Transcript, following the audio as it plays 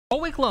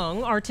All week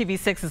long,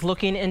 RTV6 is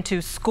looking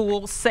into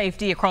school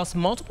safety across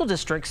multiple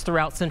districts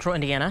throughout central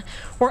Indiana.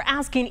 We're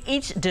asking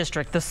each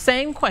district the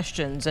same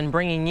questions and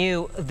bringing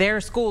you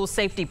their school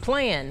safety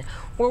plan.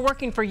 We're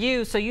working for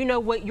you so you know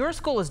what your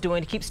school is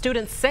doing to keep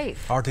students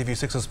safe.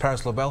 RTV6's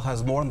Paris LaBelle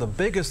has more on the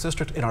biggest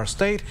district in our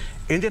state,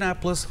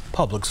 Indianapolis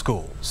Public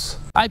Schools.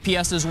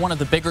 IPS is one of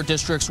the bigger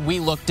districts we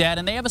looked at,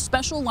 and they have a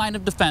special line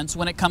of defense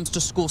when it comes to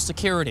school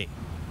security.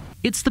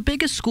 It's the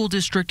biggest school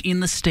district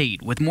in the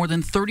state. With more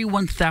than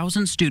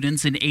 31,000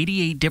 students in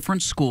 88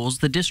 different schools,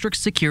 the district's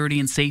security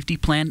and safety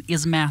plan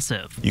is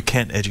massive. You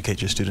can't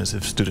educate your students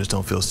if students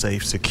don't feel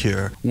safe,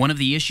 secure. One of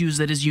the issues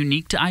that is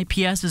unique to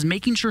IPS is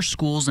making sure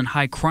schools in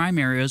high crime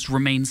areas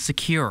remain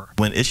secure.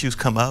 When issues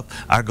come up,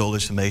 our goal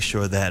is to make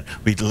sure that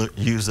we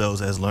use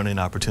those as learning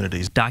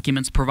opportunities.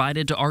 Documents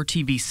provided to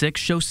RTV6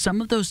 show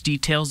some of those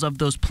details of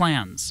those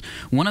plans.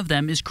 One of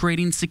them is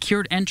creating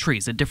secured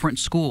entries at different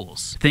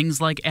schools. Things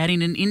like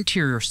adding an interior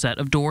set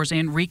of doors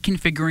and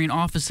reconfiguring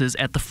offices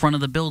at the front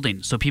of the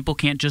building so people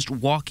can't just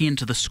walk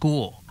into the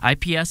school.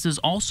 IPS is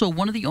also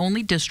one of the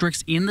only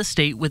districts in the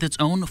state with its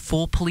own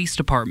full police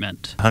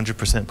department.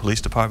 100%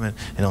 police department,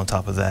 and on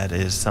top of that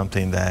is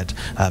something that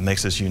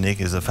makes us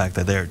unique is the fact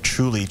that they're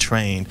truly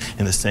trained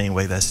in the same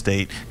way that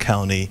state,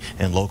 county,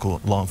 and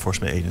local law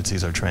enforcement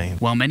agencies are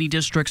trained. While many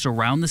districts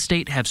around the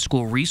state have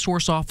school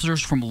resource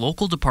officers from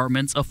local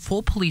departments, a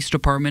full police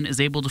department is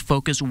able to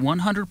focus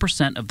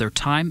 100% of their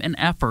time and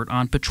effort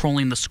on patrolling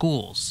the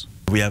schools.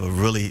 We have a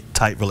really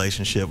tight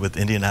relationship with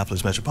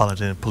Indianapolis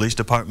Metropolitan Police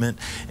Department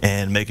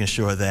and making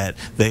sure that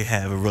they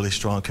have a really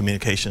strong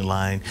communication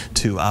line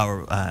to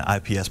our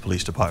IPS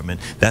Police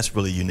Department. That's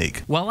really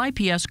unique. While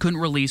IPS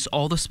couldn't release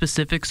all the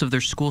specifics of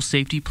their school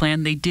safety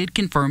plan, they did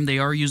confirm they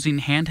are using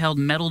handheld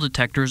metal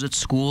detectors at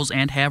schools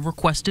and have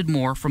requested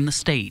more from the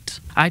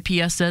state.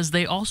 IPS says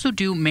they also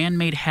do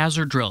man-made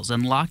hazard drills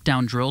and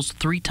lockdown drills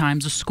 3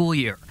 times a school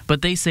year.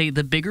 But they say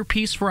the bigger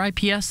piece for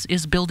IPS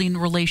is building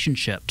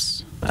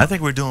relationships. I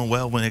think we're doing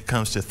well when it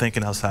comes to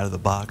thinking outside of the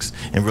box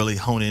and really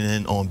honing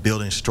in on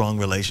building strong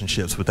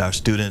relationships with our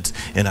students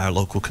in our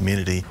local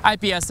community.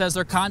 IPS says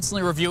they're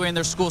constantly reviewing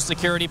their school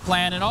security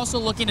plan and also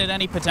looking at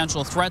any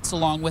potential threats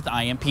along with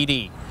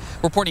IMPD.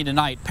 Reporting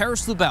tonight,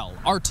 Paris LaBelle,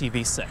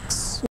 RTV6.